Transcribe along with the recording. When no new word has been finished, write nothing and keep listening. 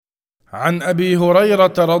عن أبي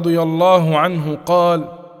هريرة رضي الله عنه قال: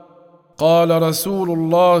 قال رسول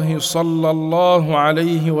الله صلى الله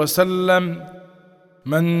عليه وسلم: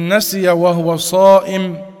 من نسي وهو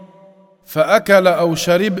صائم فأكل أو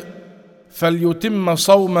شرب فليتم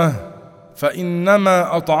صومه،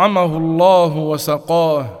 فإنما أطعمه الله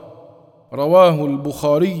وسقاه. رواه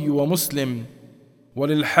البخاري ومسلم.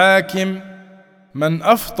 وللحاكم: من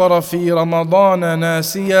أفطر في رمضان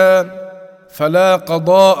ناسيا فلا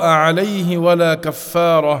قضاء عليه ولا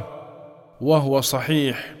كفارة، وهو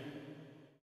صحيح.